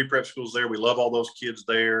 3 prep schools there. We love all those kids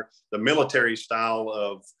there. The military style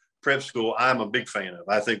of prep school, I'm a big fan of.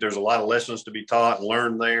 I think there's a lot of lessons to be taught and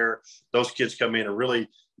learned there. Those kids come in and really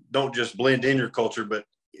don't just blend in your culture, but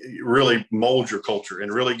really mold your culture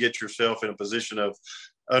and really get yourself in a position of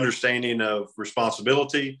understanding of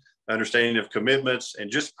responsibility, understanding of commitments,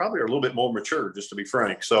 and just probably are a little bit more mature, just to be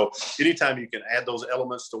frank. So anytime you can add those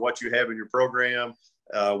elements to what you have in your program,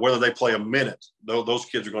 whether they play a minute, those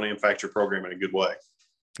kids are going to impact your program in a good way.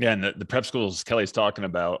 Yeah, and the prep schools Kelly's talking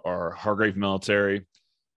about are Hargrave Military,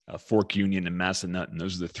 Fork Union, and Massanutten.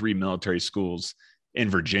 Those are the 3 military schools in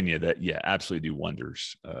Virginia that, absolutely do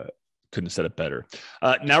wonders. Couldn't have said it better.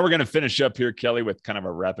 Now we're going to finish up here, Kelly, with kind of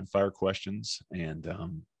our rapid fire questions. And,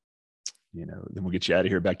 then we'll get you out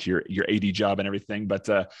of here back to your AD job and everything. But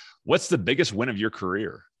what's the biggest win of your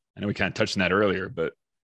career? I know we kind of touched on that earlier, but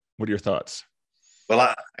what are your thoughts?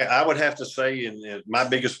 Well, I would have to say, and my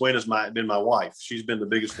biggest win has been my wife. She's been the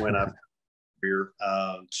biggest win I've had here.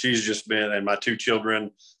 She's just been, and my 2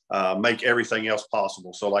 children make everything else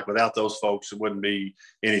possible. So like without those folks, it wouldn't be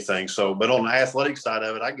anything. So, but on the athletic side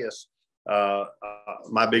of it, I guess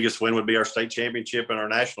my biggest win would be our state championship and our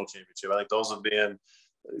national championship. I think those have been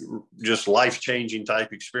just life-changing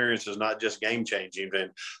type experiences, not just game-changing.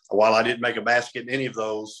 And while I didn't make a basket in any of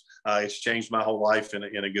those, it's changed my whole life in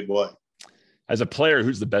a good way. As a player,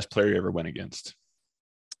 who's the best player you ever went against?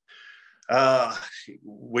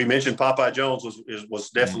 We mentioned Popeye Jones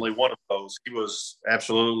was definitely one of those. He was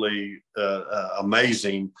absolutely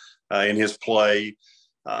amazing in his play.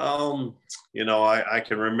 I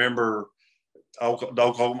can remember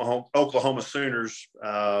the Oklahoma Sooners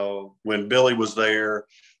when Billy was there.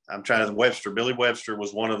 I'm trying to think, Billy Webster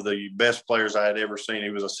was one of the best players I had ever seen.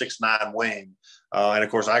 He was a 6'9" wing. And of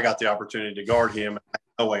course I got the opportunity to guard him. I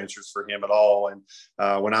had no answers for him at all. And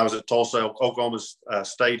when I was at Tulsa, Oklahoma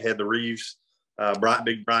State had the Reeves,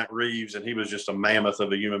 Bryant Reeves, and he was just a mammoth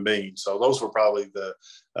of a human being. So those were probably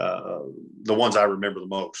the ones I remember the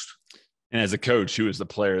most. And as a coach, who is the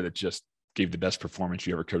player that just gave the best performance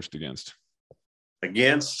you ever coached against?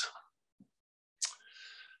 It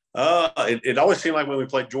always seemed like when we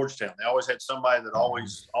played Georgetown, they always had somebody that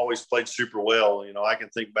always played super well. I can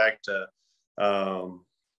think back to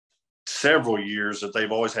several years that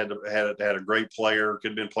they've always had a great player,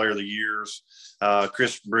 could have been player of the years.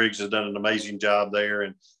 Chris Briggs has done an amazing job there.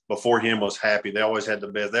 And before him was Happy. They always had the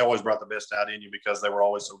best. They always brought the best out in you because they were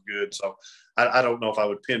always so good. So I don't know if I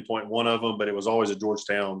would pinpoint one of them, but it was always a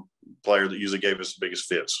Georgetown player that usually gave us the biggest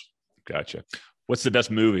fits. Gotcha. What's the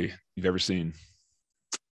best movie you've ever seen?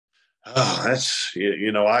 Oh, that's,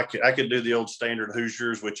 I could do the old standard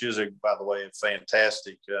Hoosiers, which is, by the way, a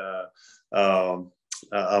fantastic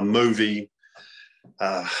a movie.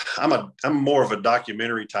 I'm more of a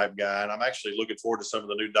documentary type guy, and I'm actually looking forward to some of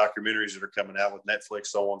the new documentaries that are coming out with Netflix,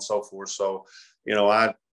 so on and so forth. So,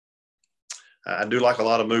 I do like a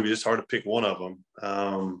lot of movies. It's hard to pick one of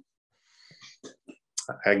them.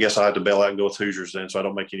 I guess I have to bail out and go with Hoosiers then, so I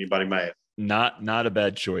don't make anybody mad. Not a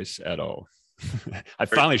bad choice at all. I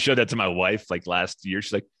finally showed that to my wife like last year.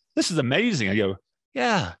 She's like, "This is amazing." I go,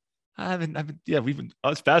 "Yeah,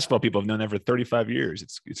 us basketball people have known that for 35 years.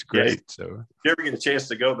 It's great." Yeah. So if you ever get a chance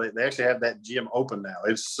to go, they actually have that gym open now.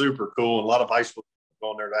 It's super cool. And a lot of high school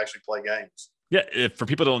going there to actually play games. Yeah. For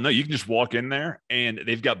people that don't know, you can just walk in there and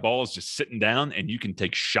they've got balls just sitting down and you can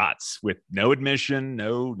take shots with no admission,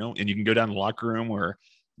 no. And you can go down to the locker room where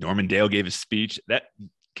Norman Dale gave his speech.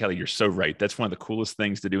 Kelly, you're so right. That's one of the coolest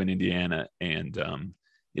things to do in Indiana. And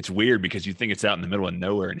it's weird because you think it's out in the middle of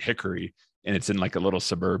nowhere in Hickory, and it's in like a little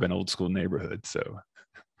suburban old school neighborhood. So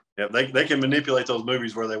yeah, they can manipulate those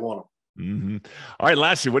movies where they want them. Mm-hmm. All right.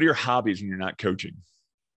 Lastly, what are your hobbies when you're not coaching?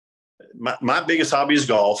 My biggest hobby is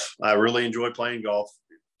golf. I really enjoy playing golf.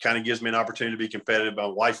 Kind of gives me an opportunity to be competitive. My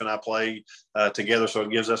wife and I play together, so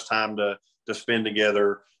it gives us time to spend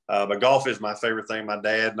together. But golf is my favorite thing. My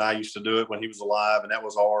dad and I used to do it when he was alive, and that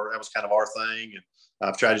was kind of our thing. And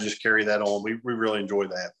I've tried to just carry that on. We really enjoy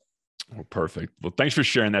that. Well, perfect. Well, thanks for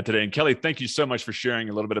sharing that today. And Kelly, thank you so much for sharing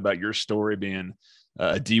a little bit about your story, being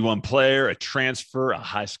a D1 player, a transfer, a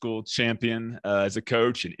high school champion as a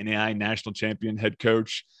coach, an NAIA national champion head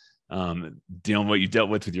coach, dealing with what you dealt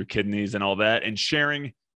with your kidneys and all that, and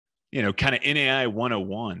sharing, kind of NAIA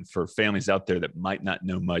 101 for families out there that might not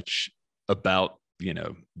know much about,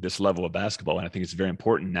 this level of basketball. And I think it's very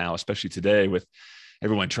important now, especially today with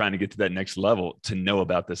everyone trying to get to that next level, to know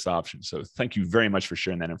about this option. So thank you very much for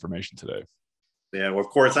sharing that information today. Yeah, well,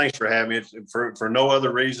 Corey, thanks for having me. For no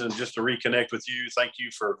other reason, just to reconnect with you. Thank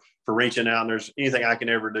you for reaching out. And there's anything I can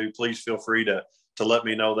ever do, please feel free to let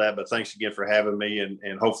me know that. But thanks again for having me,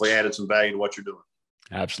 and hopefully added some value to what you're doing.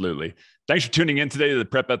 Absolutely. Thanks for tuning in today to the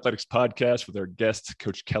Prep Athletics Podcast with our guest,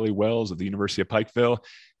 Coach Kelly Wells of the University of Pikeville.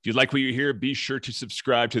 If you like what you hear, be sure to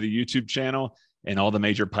subscribe to the YouTube channel and all the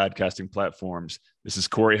major podcasting platforms. This is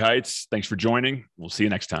Corey Heights. Thanks for joining. We'll see you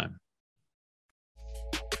next time.